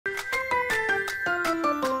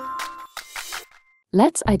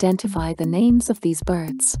Let's identify the names of these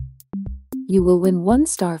birds. You will win 1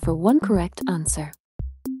 star for 1 correct answer.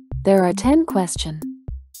 There are 10 questions.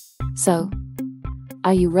 So,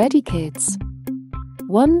 are you ready, kids?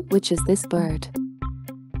 1. Which is this bird?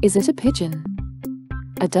 Is it a pigeon,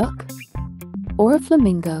 a duck, or a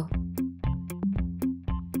flamingo?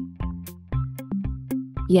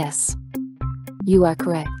 Yes, you are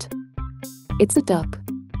correct. It's a duck.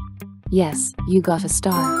 Yes, you got a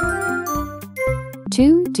star.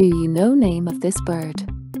 2. Do you know name of this bird?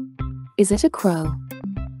 Is it a crow,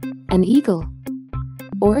 an eagle,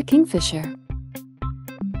 or a kingfisher?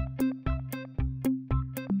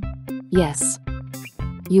 Yes,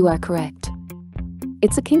 you are correct.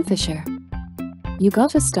 It's a kingfisher. You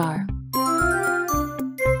got a star.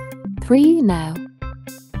 3. Now,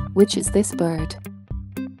 which is this bird?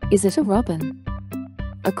 Is it a robin,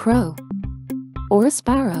 a crow, or a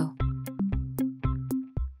sparrow?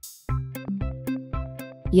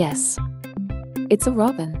 Yes, it's a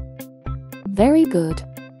robin. Very good.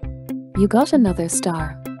 You got another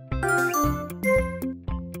star.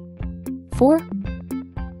 4.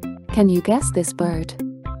 Can you guess this bird?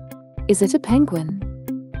 Is it a penguin,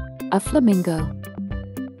 a flamingo,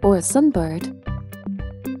 or a sunbird?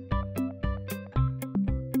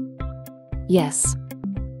 Yes,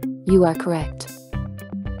 you are correct.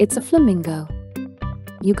 It's a flamingo.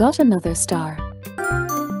 You got another star.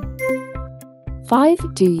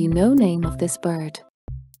 5. Do you know name of this bird?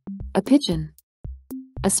 A pigeon,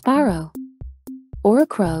 a sparrow, or a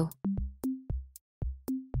crow?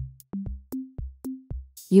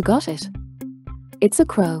 You got it. It's a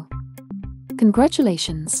crow.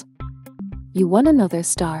 Congratulations. You won another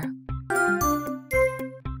star.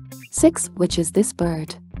 6. Which is this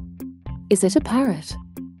bird? Is it a parrot,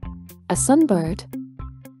 a sunbird,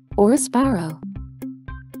 or a sparrow?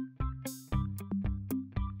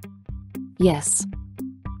 Yes,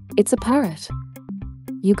 it's a parrot.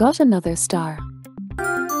 You got another star.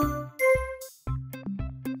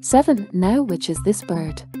 7. Now, which is this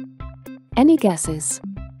bird? Any guesses?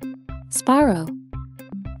 Sparrow,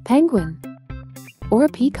 penguin, or a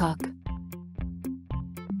peacock?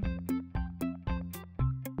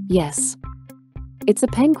 Yes, it's a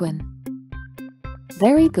penguin.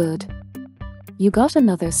 Very good. You got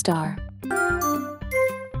another star.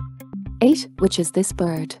 8. Which is this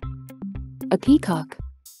bird? A peacock,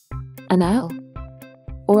 an owl,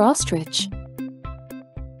 or ostrich?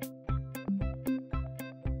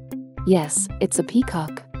 Yes, it's a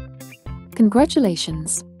peacock.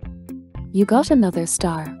 Congratulations. You got another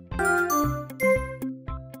star.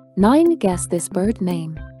 9. Guess this bird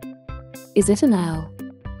name. Is it an owl,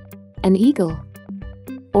 an eagle,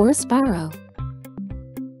 or a sparrow?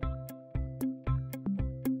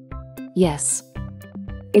 Yes,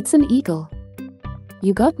 it's an eagle.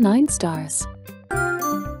 You got 9 stars.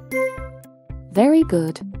 Very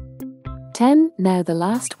good. 10. Now the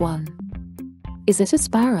last one. Is it a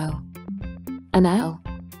sparrow, an owl,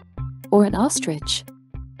 or an ostrich?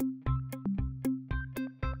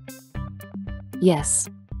 Yes,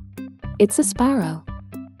 it's a sparrow.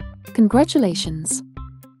 Congratulations.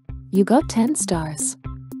 You got 10 stars.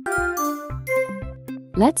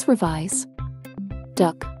 Let's revise.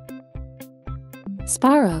 Duck,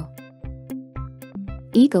 sparrow,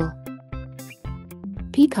 eagle,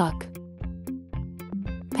 peacock,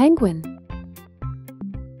 penguin,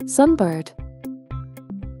 sunbird,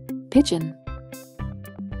 pigeon,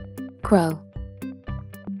 crow,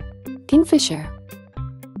 kingfisher,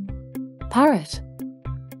 parrot,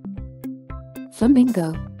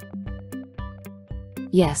 flamingo.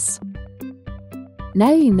 Yes.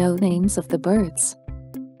 Now you know names of the birds.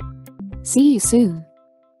 See you soon.